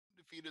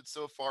undefeated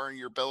so far in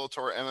your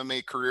Bellator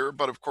MMA career,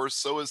 but of course,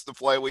 so is the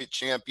flyweight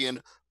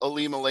champion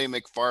Alimale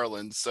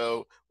McFarland.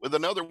 So, with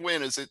another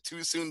win, is it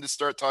too soon to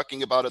start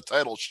talking about a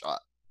title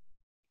shot?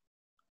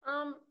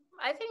 Um,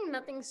 I think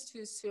nothing's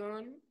too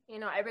soon. You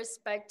know, I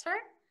respect her,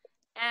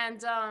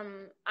 and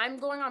I'm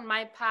going on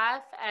my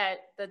path at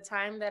the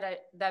time that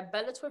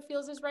Bellator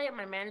feels is right, and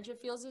my manager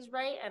feels is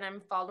right, and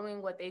I'm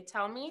following what they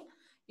tell me.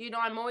 You know,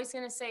 I'm always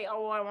gonna say,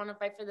 "Oh, I want to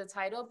fight for the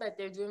title," but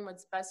they're doing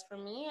what's best for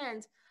me,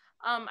 and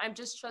I'm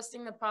just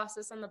trusting the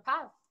process and the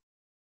path.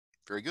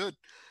 Very good.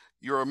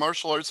 You're a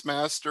martial arts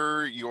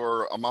master,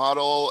 you're a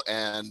model,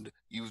 and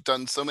you've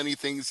done so many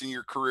things in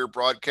your career,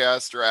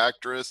 broadcaster,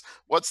 actress.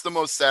 What's the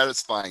most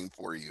satisfying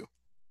for you?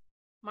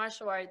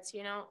 Martial arts,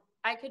 you know,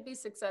 I could be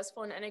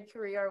successful in any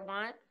career I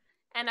want.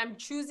 And I'm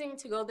choosing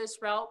to go this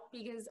route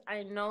because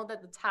I know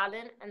that the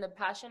talent and the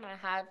passion I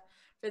have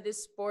for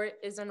this sport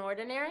is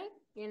unordinary.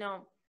 You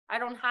know, I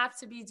don't have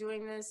to be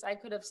doing this. I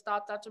could have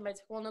stopped after my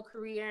taekwondo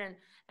career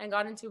and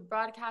gone into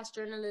broadcast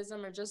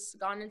journalism or just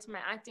gone into my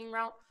acting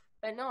route.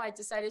 But no, I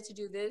decided to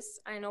do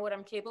this. I know what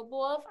I'm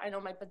capable of. I know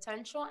my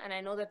potential. And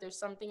I know that there's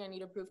something I need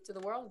to prove to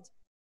the world.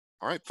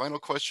 All right, final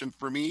question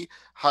for me.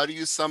 How do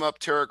you sum up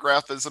Tara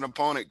Graff as an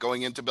opponent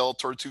going into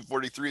Bellator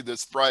 243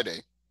 this Friday?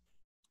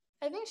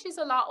 I think she's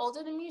a lot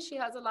older than me. She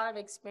has a lot of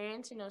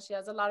experience. You know, she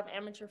has a lot of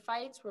amateur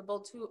fights. We're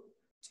both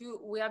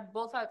we have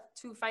both have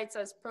two fights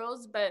as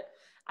pros, but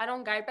I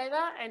don't guide by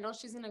that. I know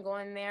she's gonna go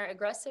in there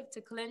aggressive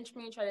to clinch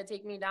me, try to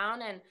take me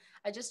down, and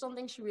I just don't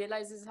think she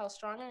realizes how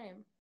strong I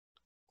am.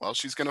 Well,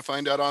 she's going to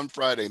find out on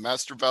Friday.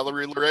 Master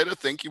Valerie Loureda,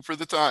 thank you for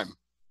the time.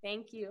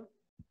 Thank you.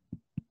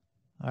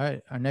 All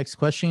right. Our next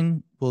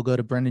question will go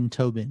to Brendan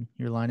Tobin.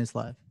 Your line is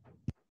live.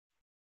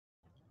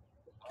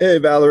 Hey,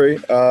 Valerie.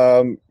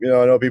 I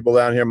know people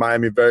down here in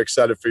Miami are very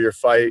excited for your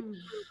fight.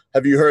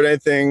 Have you heard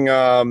anything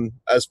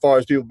as far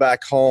as people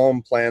back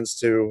home, plans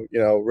to,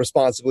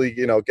 responsibly,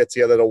 get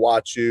together to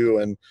watch you,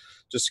 and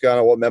just kind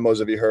of what memos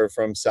have you heard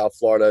from South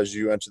Florida as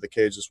you enter the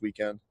cage this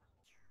weekend?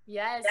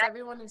 Yes,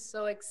 everyone is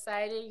so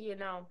excited. You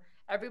know,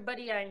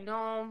 everybody I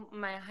know,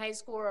 my high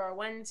school or I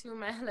went to,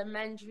 my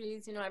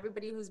elementaries, you know,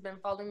 everybody who's been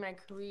following my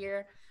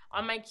career.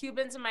 All my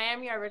Cubans in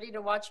Miami are ready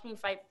to watch me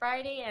fight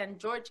Friday, and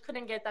George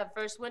couldn't get that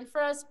first win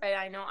for us, but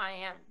I know I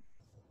am.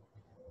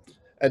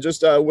 And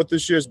just what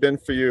this year's been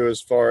for you, as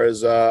far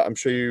as I'm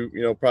sure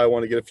you probably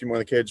want to get a few more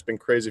in the cage. It's been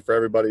crazy for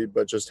everybody,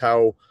 but just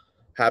how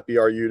happy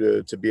are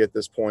you to be at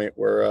this point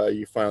where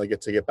you finally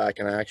get to get back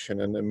in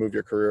action and move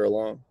your career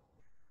along?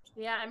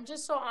 Yeah, I'm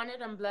just so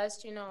honored and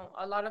blessed. You know,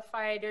 a lot of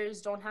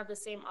fighters don't have the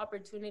same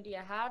opportunity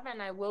I have,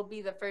 and I will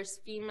be the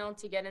first female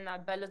to get in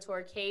that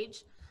Bellator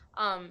cage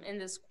in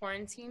this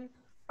quarantine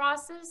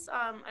process.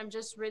 I'm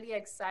just really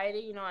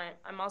excited. You know,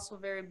 I'm also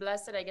very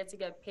blessed that I get to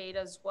get paid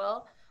as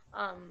well.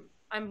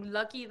 I'm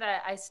lucky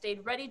that I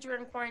stayed ready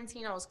during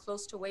quarantine. I was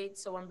close to weight,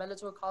 so when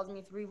Bellator called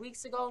me 3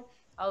 weeks ago,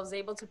 I was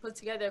able to put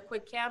together a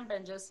quick camp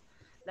and just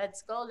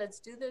let's go, let's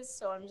do this.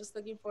 So I'm just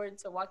looking forward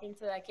to walking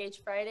to that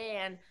cage Friday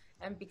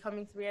and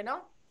becoming 3-0.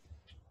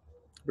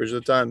 Bridge of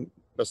the time.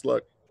 Best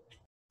luck.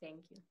 Thank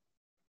you.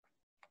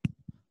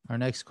 Our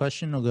next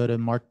question will go to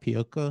Mark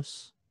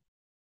Piocos.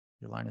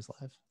 Your line is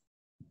live.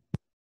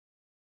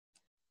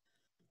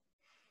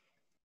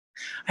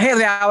 Hey,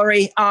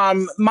 Valerie.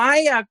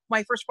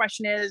 My first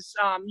question is,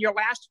 your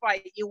last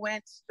fight, you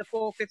went the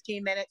full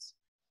 15 minutes.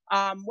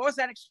 What was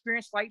that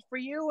experience like for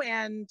you?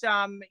 And,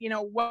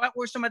 what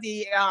were some of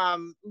the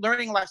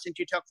learning lessons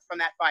you took from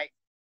that fight?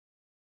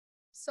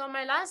 So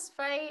my last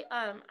fight,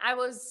 I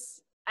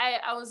was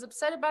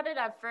upset about it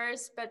at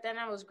first, but then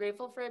I was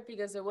grateful for it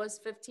because it was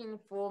 15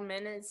 full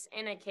minutes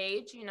in a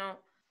cage. You know,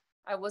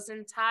 I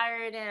wasn't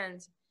tired,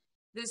 and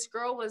this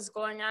girl was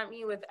going at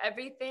me with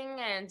everything,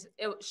 and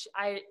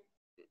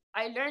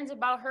I learned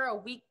about her a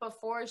week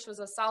before. She was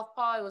a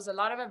southpaw. It was a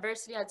lot of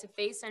adversity I had to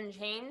face and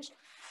change,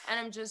 and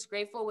I'm just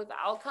grateful with the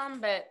outcome.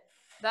 But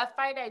that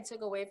fight I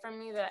took away from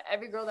me that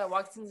every girl that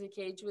walks into the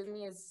cage with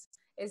me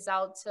is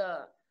out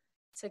to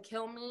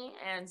kill me,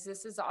 and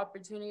this is the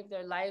opportunity of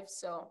their life.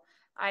 So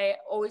I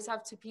always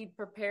have to be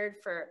prepared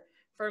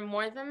for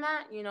more than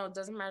that. You know, it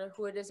doesn't matter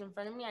who it is in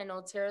front of me. I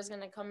know Tara's going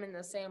to come in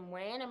the same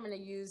way, and I'm going to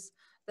use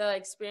the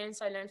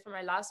experience I learned from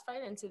my last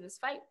fight into this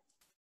fight.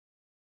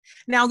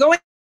 Now, going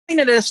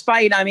into this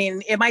fight, I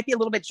mean, it might be a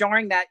little bit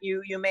jarring that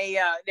you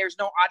may there's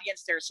no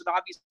audience there, so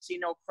obviously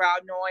no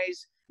crowd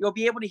noise. You'll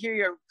be able to hear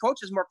your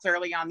coaches more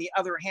clearly. On the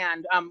other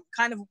hand,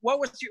 kind of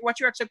what's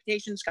your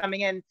expectations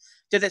coming in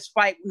to this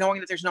fight,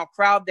 knowing that there's no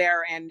crowd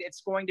there and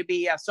it's going to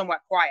be somewhat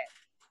quiet?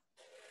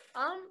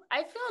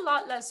 I feel a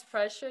lot less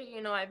pressure.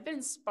 You know, I've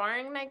been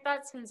sparring like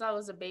that since I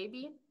was a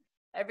baby.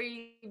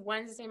 Every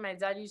Wednesday, my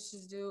dad used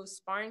to do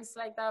sparrings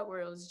like that,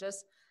 where it was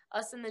just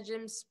us in the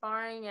gym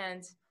sparring,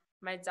 and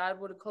my dad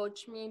would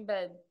coach me.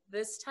 But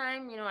this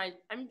time, you know, I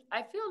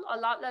feel a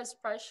lot less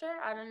pressure.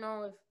 I don't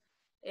know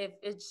if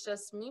it's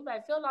just me, but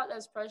I feel a lot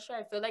less pressure.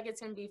 I feel like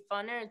it's gonna be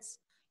funner.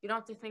 You don't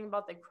have to think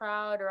about the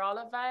crowd or all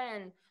of that,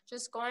 and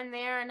just go in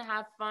there and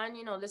have fun.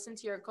 You know, listen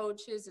to your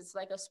coaches. It's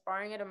like a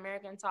sparring at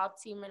American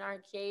Top Team in our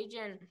cage,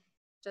 and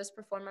just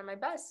perform at my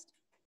best.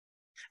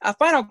 A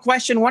final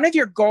question. One of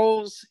your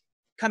goals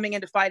coming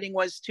into fighting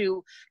was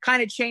to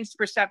kind of change the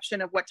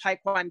perception of what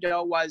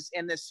Taekwondo was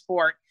in this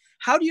sport.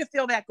 How do you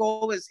feel that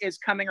goal is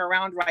coming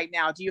around right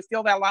now? Do you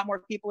feel that a lot more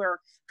people are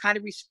kind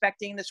of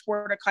respecting the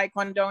sport of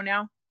Taekwondo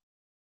now?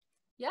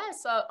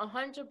 Yes,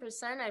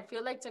 100%. I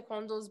feel like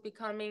Taekwondo is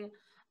becoming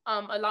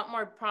a lot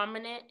more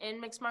prominent in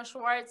mixed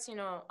martial arts. You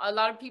know, a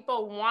lot of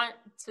people want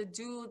to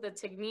do the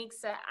techniques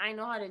that I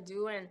know how to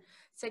do. And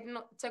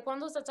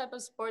Taekwondo is the type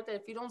of sport that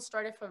if you don't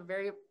start it from a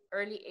very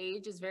early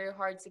age, it's very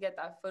hard to get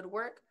that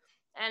footwork.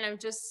 And I'm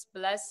just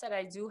blessed that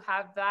I do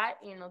have that.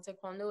 You know,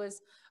 Taekwondo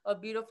is a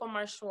beautiful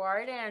martial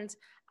art, and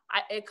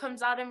it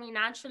comes out of me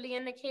naturally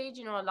in the cage.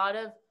 You know, a lot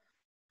of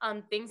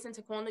things in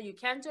Taekwondo you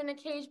can't do in a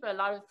cage, but a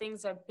lot of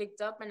things I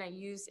picked up and I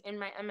use in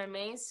my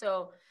MMA.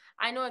 So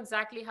I know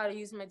exactly how to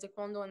use my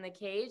Taekwondo in the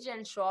cage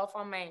and show off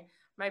on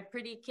my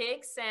pretty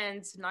kicks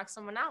and knock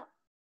someone out.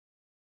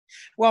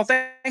 Well,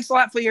 thanks a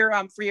lot for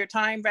your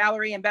time,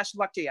 Valerie, and best of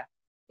luck to you.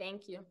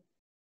 Thank you.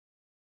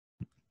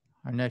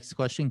 Our next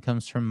question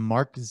comes from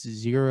Mark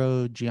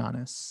Zero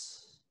Giannis.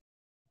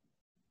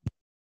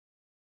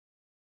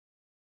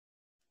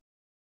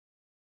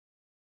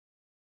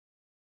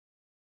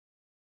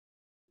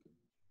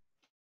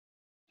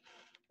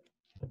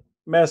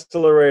 Master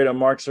Loureda,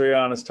 Mark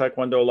Sorianis,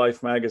 Taekwondo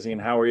Life Magazine.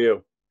 How are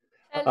you?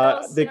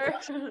 Hello,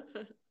 sir.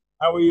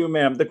 How are you,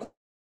 ma'am? The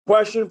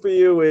question for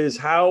you is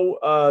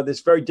how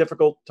this very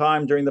difficult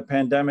time during the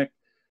pandemic,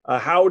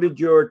 how did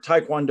your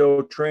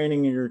Taekwondo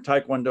training and your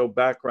Taekwondo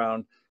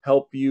background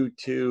help you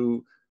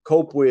to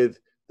cope with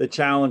the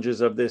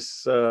challenges of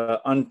this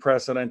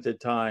unprecedented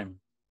time?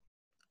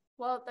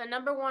 Well, the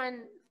number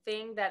one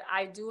thing that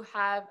I do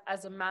have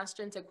as a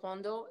master in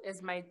Taekwondo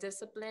is my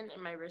discipline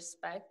and my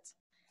respect.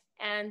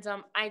 And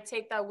I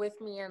take that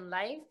with me in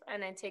life,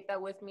 and I take that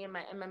with me in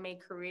my MMA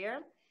career.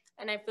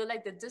 And I feel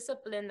like the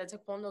discipline that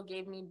Taekwondo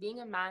gave me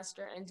being a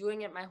master and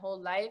doing it my whole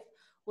life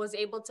was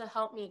able to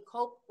help me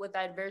cope with the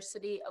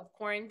adversity of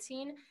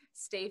quarantine,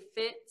 stay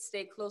fit,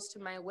 stay close to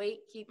my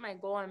weight, keep my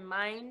goal in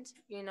mind,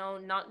 you know,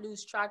 not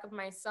lose track of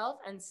myself,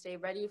 and stay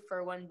ready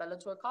for when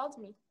Bellator called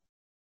me.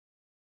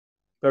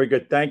 Very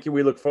good. Thank you.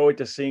 We look forward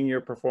to seeing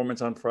your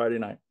performance on Friday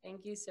night.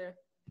 Thank you, sir.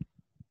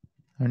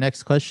 Our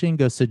next question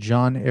goes to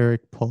John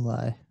Eric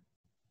Polai.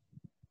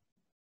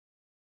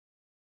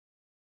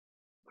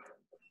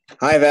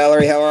 Hi,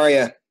 Valerie. How are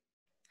you?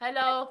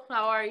 Hello.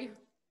 How are you?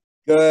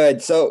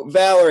 Good. So,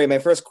 Valerie, my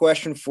first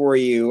question for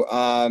you.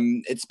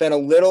 It's been a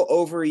little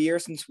over a year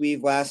since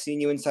we've last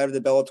seen you inside of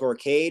the Bellator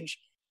cage.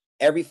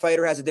 Every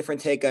fighter has a different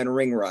take on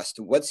ring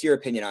rust. What's your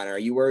opinion on it? Are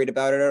you worried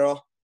about it at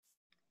all?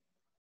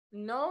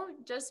 No,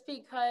 just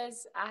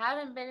because I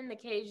haven't been in the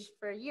cage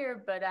for a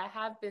year, but I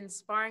have been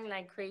sparring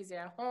like crazy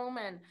at home,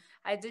 and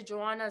I did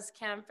Joanna's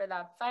camp for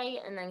that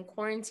fight, and then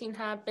quarantine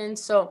happened.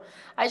 So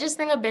I just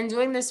think I've been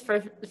doing this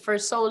for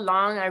so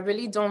long. I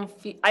really don't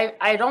feel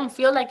I don't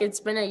feel like it's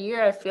been a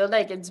year. I feel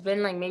like it's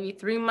been like maybe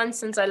 3 months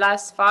since I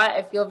last fought.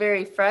 I feel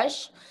very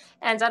fresh,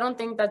 and I don't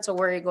think that's a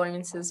worry going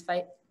into this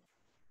fight.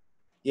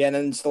 Yeah, and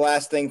then it's the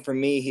last thing for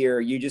me here.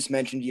 You just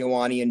mentioned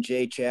Ioane and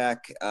Jacek.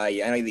 I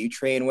know that you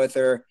train with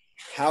her.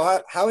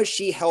 How has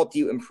she helped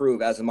you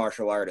improve as a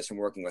martial artist and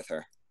working with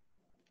her?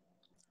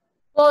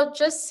 Well,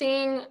 just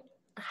seeing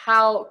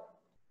how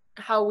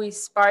we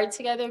sparred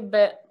together,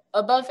 but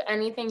above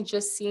anything,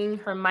 just seeing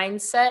her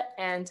mindset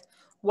and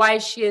why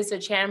she is a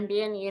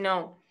champion. You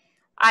know,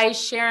 I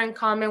share in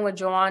common with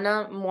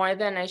Joanna more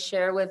than I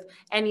share with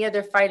any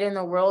other fighter in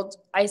the world.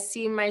 I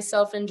see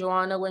myself in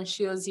Joanna when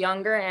she was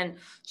younger, and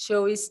she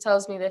always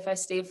tells me that if I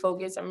stay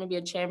focused, I'm going to be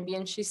a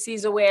champion. She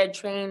sees the way I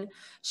train.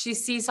 She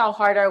sees how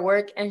hard I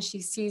work, and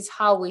she sees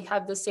how we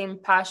have the same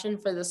passion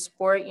for the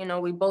sport. You know,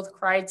 we both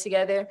cried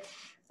together.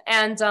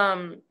 And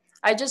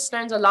I just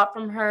learned a lot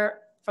from her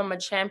from a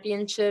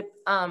championship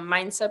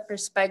mindset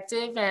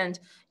perspective. And,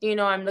 you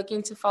know, I'm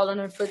looking to follow in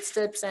her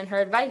footsteps and her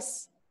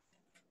advice.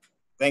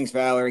 Thanks,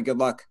 Valerie. Good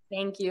luck.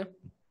 Thank you.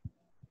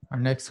 Our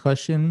next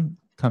question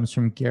comes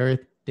from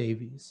Gareth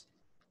Davies.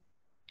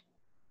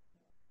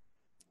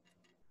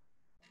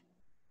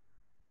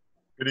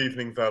 Good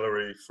evening,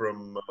 Valerie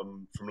from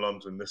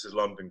London. This is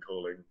London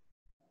calling.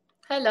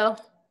 Hello.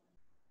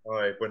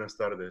 Hi, buenas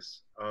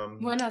tardes.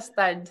 Buenas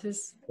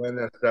tardes.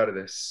 Buenas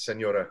tardes,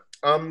 señora.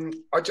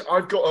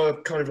 I've got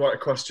a kind of like a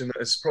question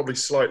that is probably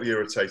slightly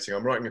irritating.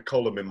 I'm writing a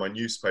column in my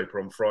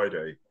newspaper on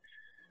Friday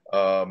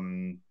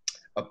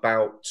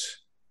about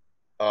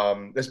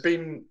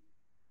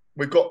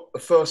we've got the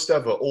first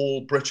ever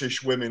all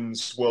British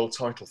women's world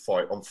title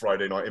fight on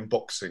Friday night in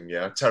boxing.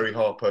 Yeah, Terry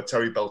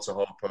Belter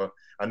Harper,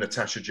 and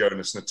Natasha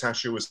Jonas.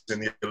 Natasha was in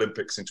the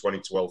Olympics in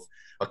 2012.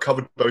 I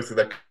covered both of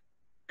their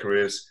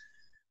careers.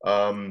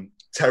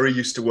 Terry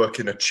used to work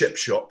in a chip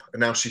shop, and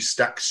now she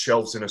stacks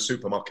shelves in a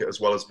supermarket as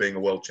well as being a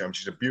world champ.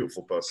 She's a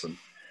beautiful person.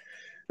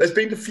 There's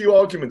been a few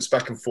arguments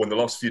back and forth in the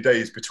last few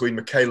days between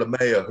Michaela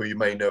Mayer, who you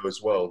may know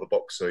as well, the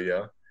boxer,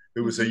 yeah,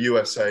 who was a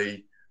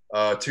USA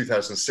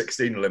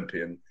 2016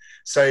 Olympian,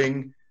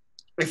 saying,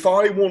 if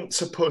I want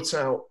to put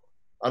out,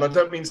 and I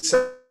don't mean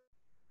say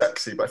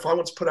sexy, but if I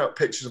want to put out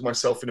pictures of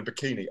myself in a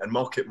bikini and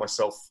market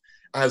myself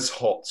as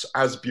hot,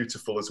 as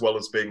beautiful, as well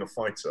as being a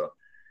fighter,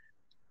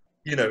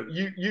 you know,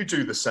 you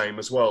do the same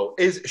as well.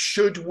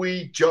 Should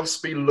we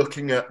just be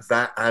looking at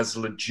that as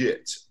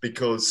legit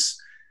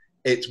because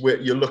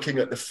you're looking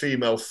at the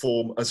female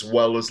form as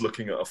well as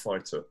looking at a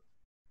fighter?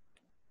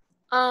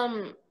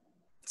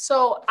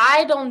 So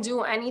I don't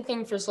do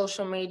anything for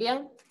social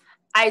media.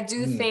 I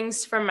do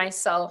things for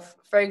myself.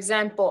 For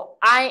example,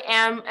 I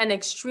am an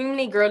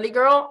extremely girly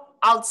girl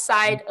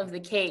outside of the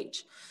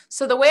cage.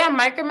 So the way I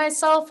market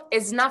myself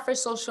is not for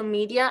social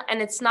media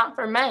and it's not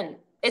for men.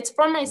 It's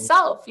for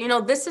myself. You know,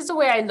 this is the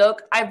way I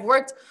look. I've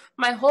worked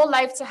my whole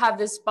life to have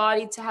this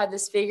body, to have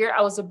this figure.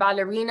 I was a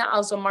ballerina. I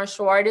was a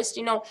martial artist.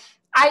 You know,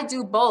 I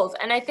do both.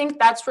 And I think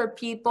that's where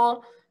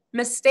people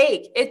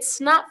mistake.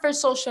 It's not for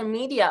social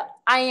media.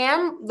 I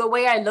am the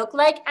way I look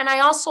like, and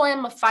I also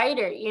am a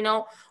fighter. You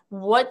know,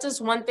 what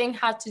does one thing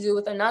have to do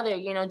with another?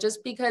 You know,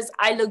 just because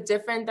I look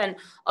different than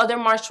other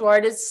martial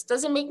artists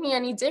doesn't make me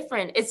any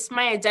different. It's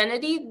my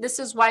identity. This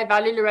is why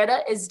Valerie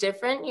Loureda is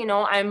different. You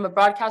know, I'm a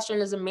broadcast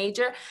journalism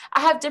major. I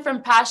have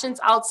different passions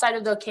outside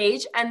of the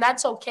cage, and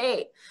that's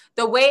okay.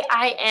 The way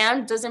I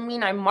am doesn't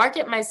mean I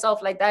market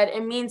myself like that.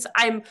 It means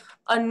I'm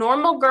a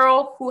normal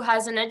girl who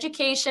has an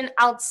education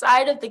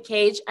outside of the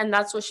cage, and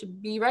that's what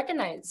should be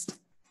recognized.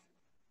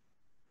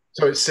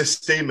 So it's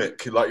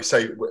systemic, like you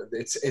say.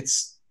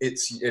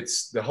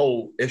 It's the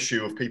whole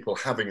issue of people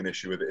having an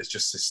issue with it. It's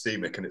just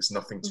systemic, and it's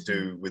nothing to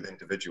do with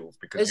individuals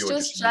because it's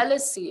just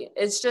jealousy.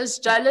 It's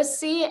just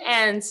jealousy,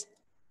 and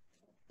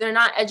they're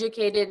not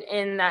educated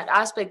in that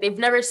aspect. They've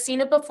never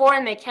seen it before,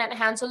 and they can't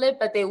handle it,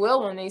 but they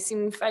will when they see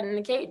me fight in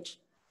the cage.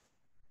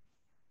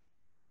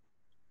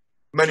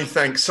 Many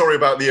thanks. Sorry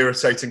about the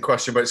irritating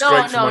question, but it's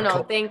great for my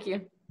No. Thank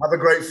you. Have a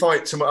great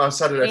fight tomorrow,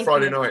 Saturday,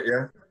 Friday night.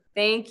 Yeah.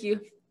 Thank you.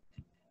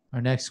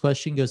 Our next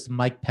question goes to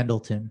Mike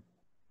Pendleton.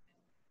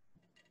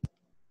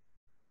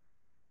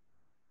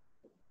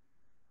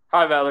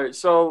 Hi, Valerie.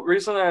 So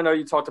recently, I know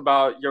you talked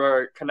about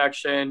your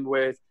connection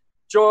with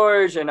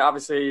George and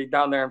obviously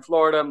down there in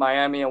Florida,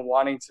 Miami, and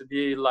wanting to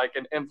be like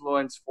an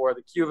influence for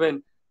the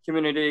Cuban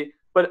community.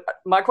 But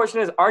my question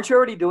is, aren't you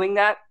already doing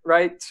that,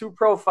 right? 2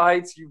 pro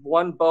fights, you've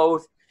won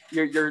both.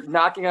 You're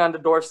knocking on the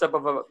doorstep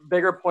of a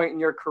bigger point in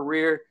your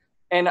career.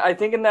 And I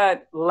think in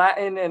that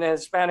Latin and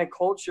Hispanic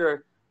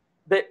culture,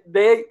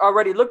 they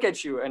already look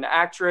at you, an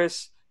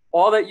actress,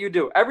 all that you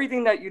do,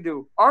 everything that you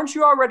do. Aren't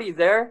you already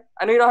there?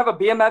 I know you don't have a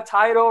BMF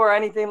title or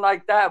anything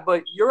like that,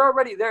 but you're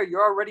already there.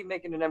 You're already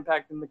making an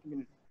impact in the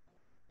community.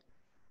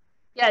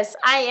 Yes,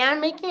 I am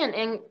making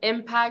an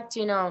impact.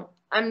 You know,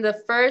 I'm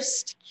the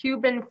first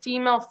Cuban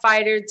female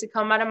fighter to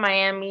come out of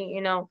Miami.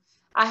 You know,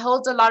 I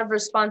hold a lot of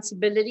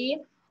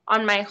responsibility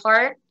on my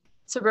heart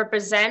to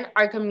represent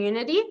our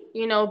community,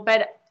 you know,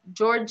 but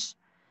George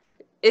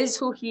is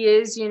who he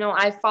is. You know,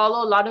 I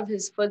follow a lot of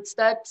his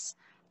footsteps.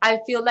 I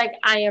feel like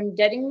I am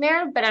getting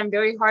there, but I'm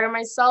very hard on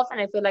myself,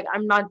 and I feel like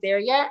I'm not there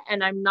yet,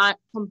 and I'm not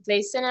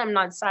complacent. I'm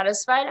not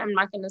satisfied. I'm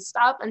not going to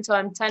stop until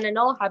I'm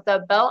 10-0, have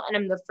that belt, and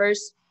I'm the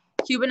first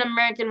Cuban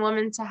American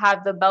woman to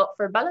have the belt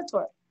for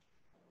Bellator.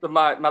 So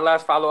my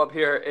last follow-up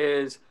here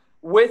is,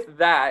 with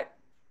that,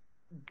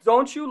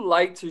 don't you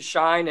like to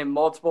shine in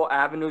multiple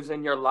avenues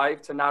in your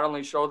life to not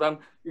only show them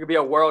you can be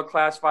a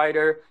world-class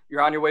fighter,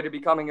 you're on your way to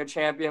becoming a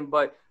champion,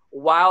 but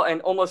while,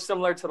 and almost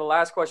similar to the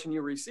last question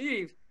you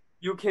received,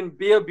 you can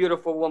be a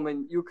beautiful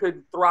woman, you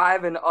could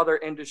thrive in other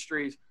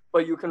industries,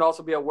 but you can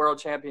also be a world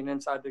champion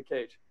inside the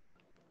cage.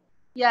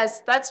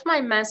 Yes, that's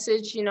my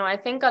message. You know, I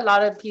think a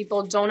lot of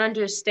people don't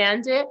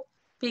understand it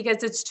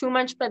because it's too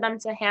much for them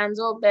to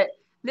handle, but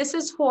this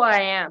is who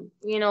I am.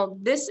 You know,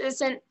 this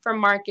isn't for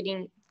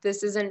marketing.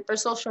 This isn't for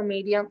social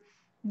media.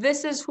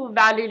 This is who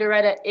Valerie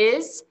Loureda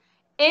is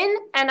in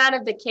and out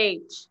of the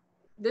cage.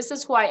 This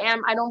is who I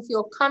am. I don't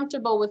feel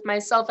comfortable with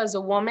myself as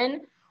a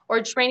woman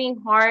or training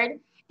hard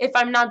if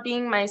I'm not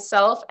being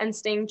myself and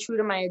staying true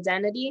to my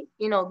identity.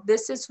 You know,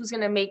 this is who's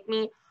going to make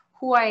me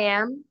who I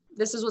am.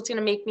 This is what's going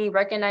to make me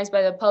recognized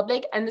by the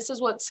public. And this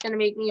is what's going to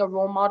make me a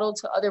role model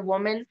to other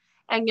women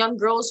and young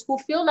girls who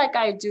feel like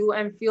I do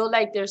and feel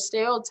like they're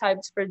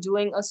stereotyped for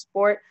doing a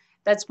sport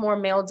that's more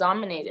male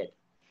dominated.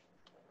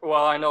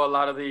 Well, I know a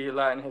lot of the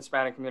Latin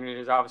Hispanic community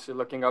is obviously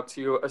looking up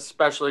to you,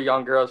 especially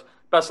young girls.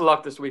 Best of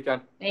luck this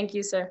weekend. Thank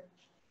you, sir.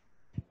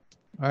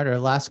 All right, our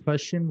last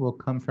question will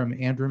come from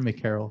Andrew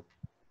McCarroll.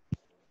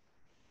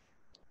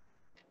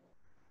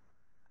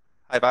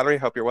 Hi, Valerie.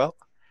 Hope you're well.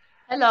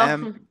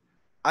 Hello.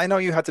 I know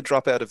you had to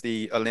drop out of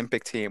the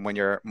Olympic team when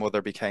your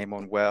mother became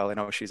unwell. I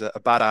know she's a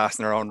badass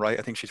in her own right.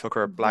 I think she took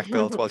her black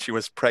belt while she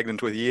was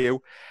pregnant with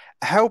you.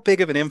 How big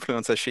of an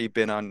influence has she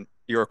been on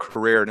your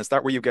career? And is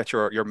that where you get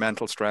your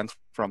mental strength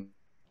from?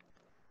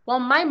 Well,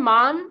 my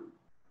mom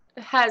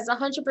has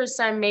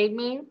 100% made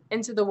me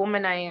into the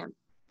woman I am.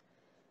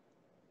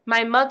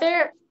 My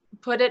mother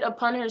put it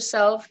upon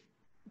herself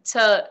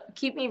to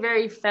keep me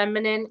very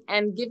feminine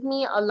and give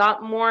me a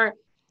lot more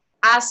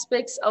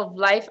aspects of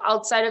life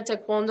outside of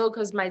taekwondo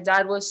because my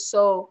dad was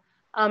so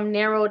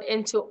narrowed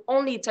into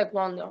only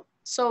taekwondo.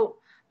 So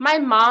my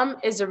mom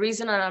is the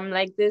reason that I'm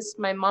like this.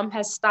 My mom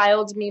has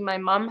styled me. My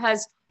mom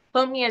has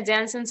put me a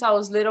dance since I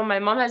was little. My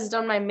mom has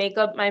done my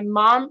makeup. My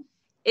mom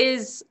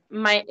is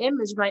my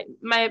image.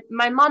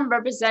 My mom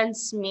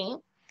represents me.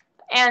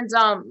 And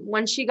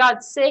when she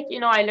got sick,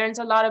 you know, I learned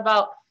a lot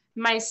about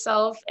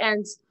myself.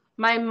 And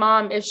my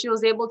mom, if she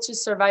was able to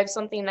survive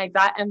something like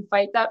that and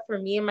fight that for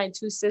me and my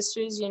two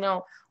sisters, you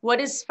know,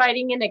 what is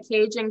fighting in a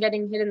cage and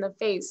getting hit in the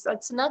face?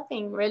 That's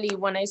nothing really.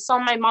 When I saw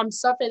my mom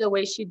suffer the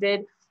way she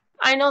did,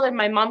 I know that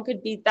my mom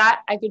could beat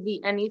that. I could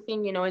beat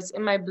anything, you know, it's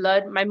in my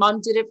blood. My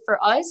mom did it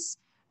for us.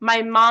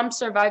 My mom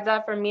survived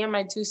that for me and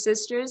my two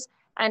sisters.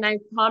 And I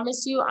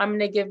promise you, I'm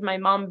going to give my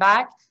mom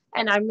back,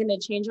 and I'm going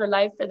to change her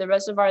life for the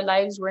rest of our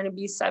lives. We're going to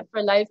be set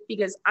for life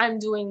because I'm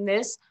doing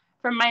this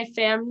for my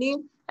family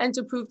and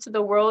to prove to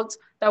the world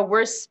that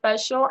we're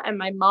special, and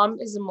my mom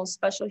is the most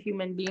special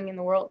human being in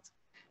the world.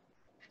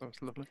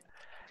 That's lovely.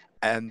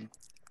 And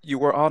you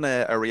were on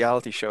a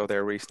reality show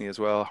there recently as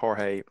well.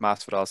 Jorge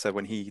Masvidal said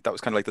that was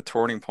kind of like the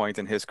turning point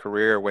in his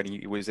career when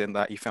he was in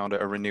that, he found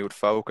a renewed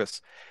focus.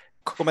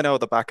 Coming out of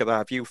the back of that,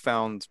 have you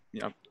found,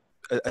 you know,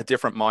 a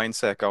different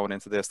mindset going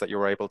into this that you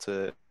were able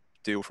to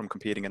do from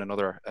competing in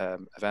another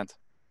event?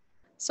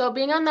 So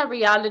being on that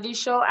reality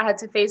show, I had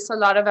to face a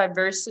lot of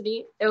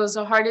adversity. It was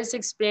the hardest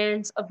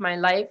experience of my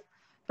life,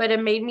 but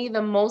it made me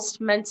the most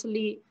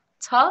mentally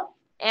tough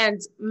and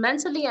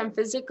mentally and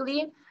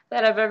physically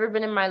that I've ever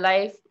been in my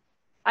life.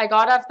 I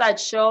got off that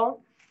show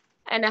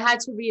and I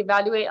had to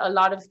reevaluate a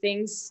lot of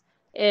things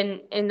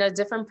in a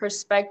different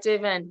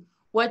perspective, and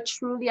what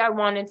truly I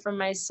wanted for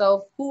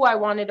myself, who I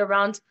wanted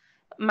around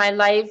my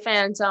life,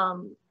 and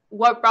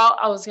what route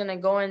I was gonna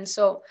go in.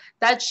 So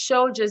that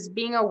show, just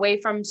being away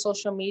from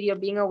social media,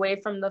 being away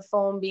from the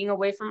phone, being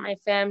away from my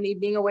family,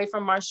 being away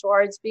from martial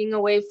arts, being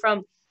away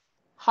from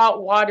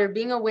hot water,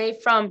 being away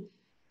from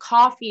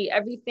coffee,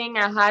 everything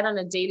I had on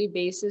a daily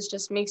basis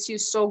just makes you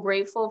so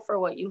grateful for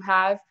what you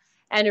have.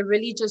 And it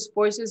really just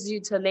forces you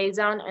to lay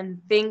down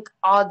and think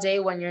all day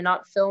when you're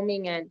not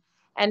filming, and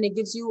it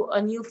gives you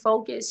a new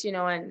focus, you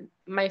know, and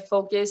my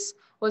focus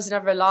was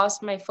never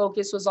lost. My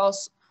focus was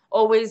also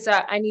always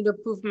that I need to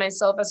prove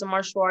myself as a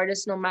martial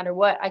artist no matter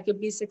what. I could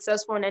be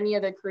successful in any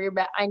other career,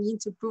 but I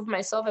need to prove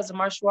myself as a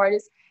martial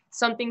artist.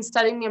 Something's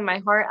telling me in my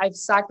heart. I've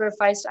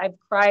sacrificed, I've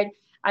cried,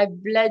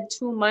 I've bled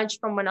too much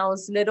from when I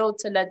was little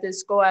to let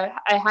this go. I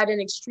had an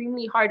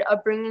extremely hard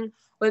upbringing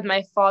with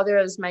my father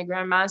as my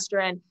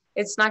grandmaster, and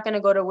it's not going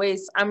to go to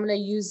waste. I'm going to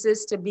use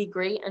this to be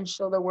great and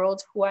show the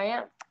world who I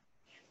am.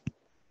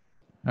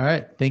 All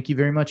right. Thank you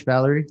very much,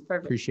 Valerie.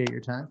 Perfect. Appreciate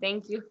your time.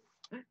 Thank you.